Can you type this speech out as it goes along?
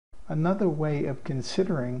Another way of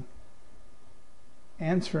considering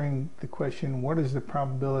answering the question, what is the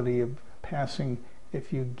probability of passing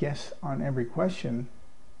if you guess on every question,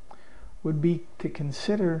 would be to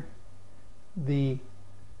consider the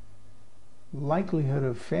likelihood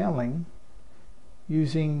of failing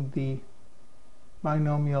using the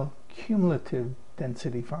binomial cumulative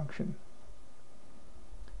density function.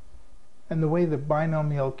 And the way the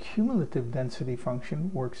binomial cumulative density function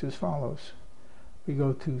works as follows. We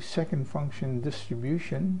go to second function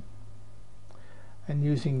distribution, and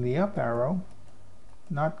using the up arrow,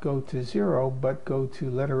 not go to 0, but go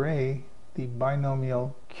to letter A, the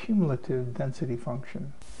binomial cumulative density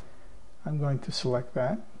function. I'm going to select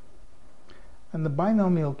that. And the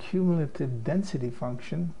binomial cumulative density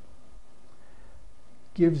function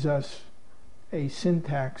gives us a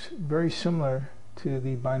syntax very similar to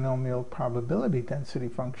the binomial probability density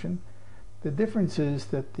function. The difference is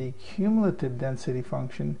that the cumulative density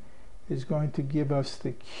function is going to give us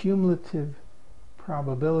the cumulative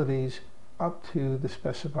probabilities up to the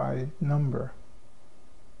specified number.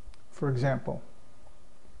 For example,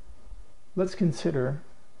 let's consider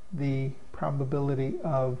the probability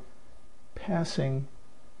of passing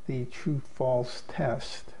the true-false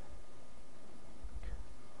test.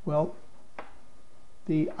 Well,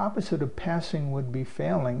 the opposite of passing would be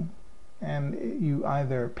failing, and you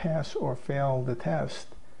either pass or fail the test.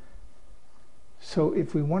 So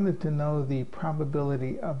if we wanted to know the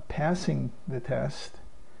probability of passing the test,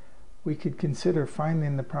 we could consider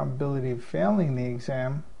finding the probability of failing the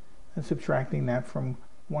exam and subtracting that from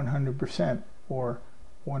 100%, or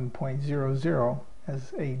 1.00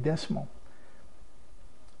 as a decimal.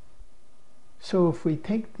 So if we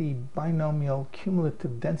take the binomial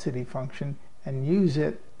cumulative density function and use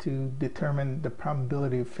it to determine the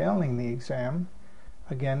probability of failing the exam,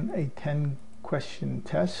 again a 10-question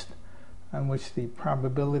test on which the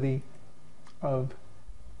probability of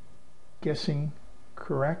guessing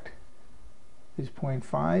correct is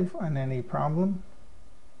 0.5 on any problem.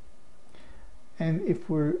 And if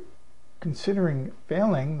we're considering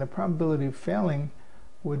failing, the probability of failing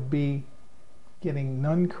would be getting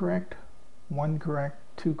none correct, 1 correct,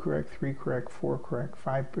 2 correct, 3 correct, 4 correct,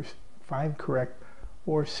 5 correct,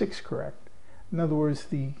 or 6 correct. In other words,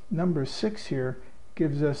 the number 6 here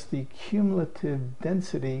gives us the cumulative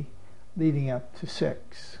density leading up to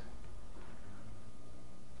 6.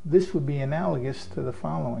 This would be analogous to the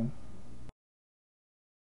following.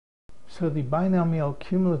 So the binomial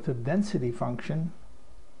cumulative density function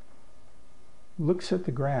looks at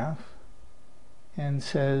the graph and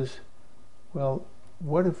says, well,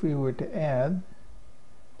 what if we were to add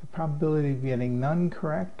the probability of getting none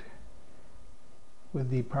correct with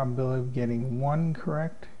the probability of getting 1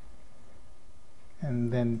 correct,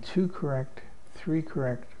 and then 2 correct, 3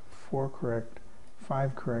 correct, 4 correct,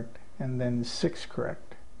 5 correct, and then 6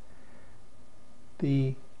 correct.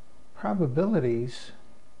 The probabilities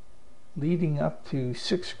leading up to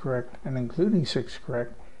 6 correct and including 6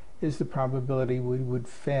 correct is the probability we would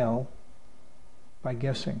fail by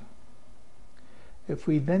guessing. If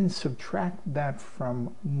we then subtract that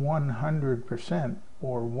from 100%,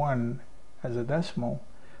 or 1 as a decimal,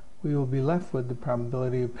 we will be left with the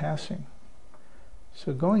probability of passing.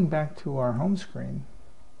 So going back to our home screen,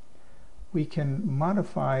 we can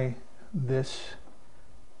modify this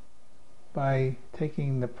by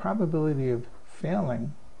taking the probability of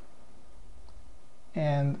failing,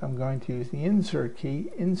 and I'm going to use the insert key,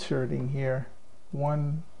 inserting here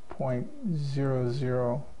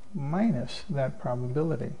 1.00 minus that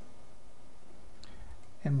probability.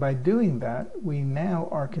 And by doing that, we now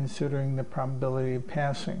are considering the probability of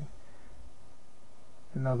passing.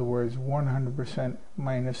 In other words, 100%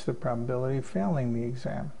 minus the probability of failing the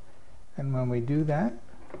exam. And when we do that,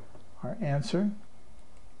 our answer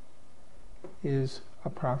is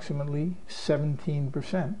approximately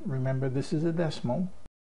 17%. Remember, this is a decimal.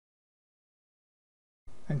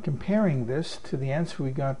 And comparing this to the answer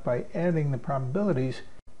we got by adding the probabilities,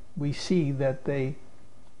 we see that they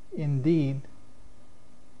indeed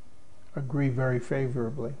agree very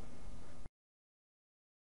favorably.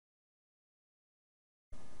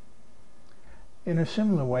 In a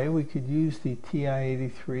similar way, we could use the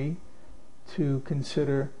TI-83 to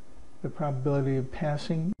consider the probability of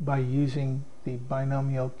passing by using the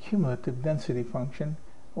binomial cumulative density function.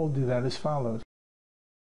 We'll do that as follows.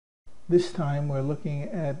 This time we're looking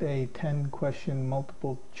at a 10-question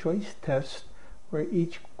multiple choice test where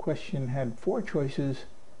each question had 4 choices,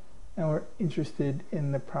 and we're interested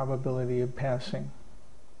in the probability of passing.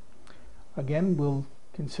 Again, we'll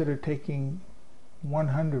consider taking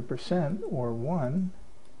 100%, or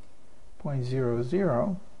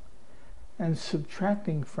 1.00, and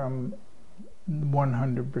subtracting from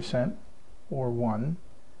 100% or 1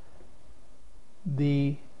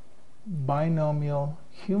 the binomial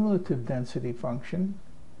cumulative density function,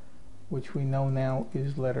 which we know now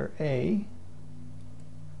is letter A.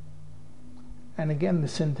 And again, the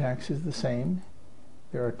syntax is the same.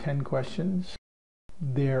 There are 10 questions.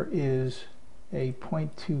 There is a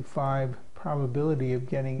 0.25 probability of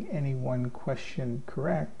getting any one question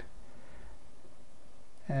correct,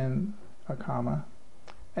 and a comma.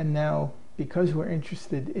 And now, because we're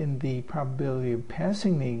interested in the probability of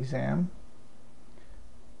passing the exam,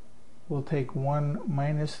 we'll take 1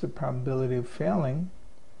 minus the probability of failing,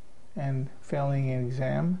 and failing an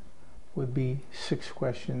exam would be 6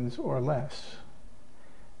 questions or less.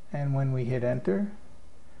 And when we hit enter,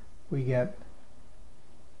 we get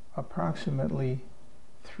approximately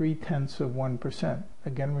 0.3%.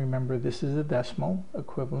 Again, remember, this is a decimal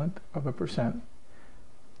equivalent of a percent.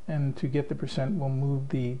 And to get the percent, we'll move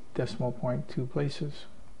the decimal point 2 places.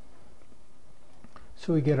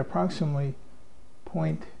 So we get approximately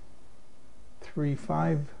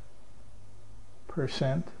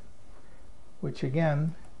 0.35%, which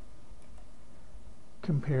again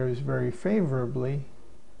compares very favorably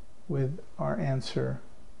with our answer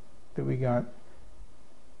that we got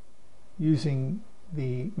using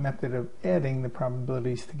the method of adding the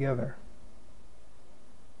probabilities together.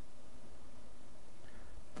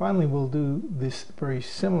 Finally, we'll do this very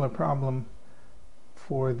similar problem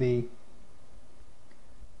for the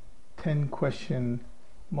 10-question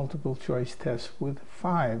multiple choice test with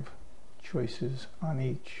 5 choices on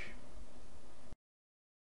each.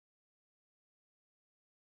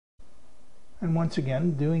 And once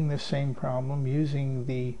again, doing the same problem using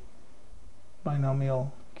the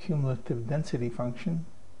binomial cumulative density function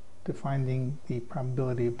to finding the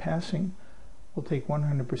probability of passing, we'll take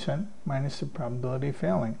 100% minus the probability of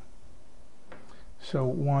failing. So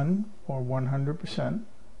 1, or 100%,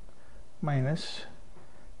 minus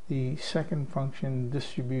the second function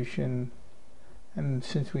distribution, and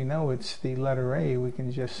since we know it's the letter A, we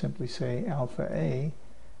can just simply say alpha A,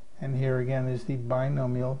 and here again is the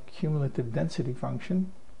binomial cumulative density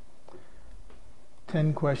function.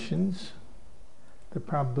 10 questions. The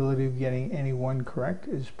probability of getting any one correct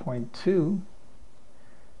is 0.2.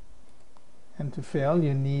 And to fail,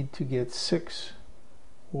 you need to get 6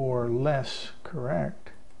 or less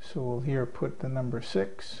correct. So we'll here put the number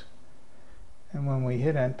 6. And when we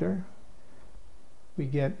hit enter, we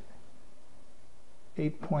get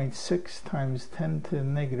 8.6 times 10 to the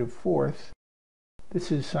negative 4th.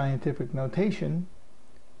 This is scientific notation.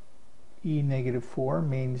 E negative 4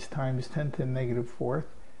 means times 10 to the negative 4th.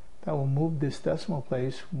 That will move this decimal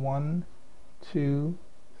place 1, 2,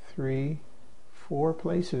 3, 4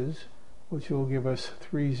 places, which will give us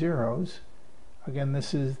 3 zeros. Again,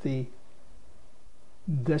 this is the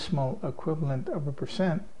decimal equivalent of a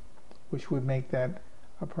percent, which would make that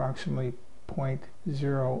approximately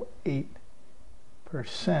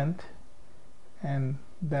 0.08%, and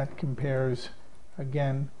that compares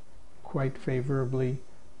again quite favorably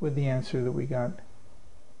with the answer that we got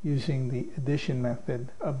using the addition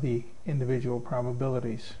method of the individual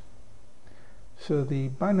probabilities. So the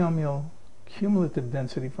binomial cumulative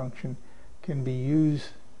density function can be used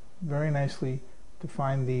very nicely to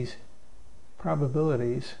find these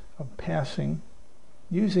probabilities of passing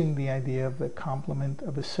using the idea of the complement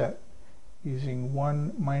of a set, using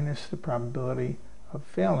 1 minus the probability of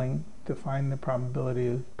failing to find the probability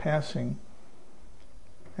of passing.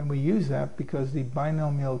 And we use that because the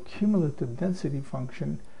binomial cumulative density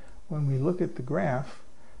function, when we look at the graph,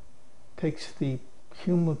 takes the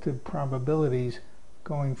cumulative probabilities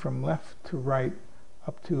going from left to right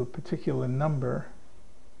up to a particular number,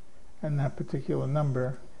 and that particular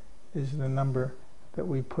number is the number that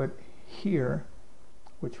we put here,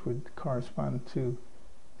 which would correspond to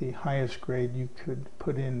the highest grade you could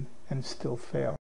put in and still fail.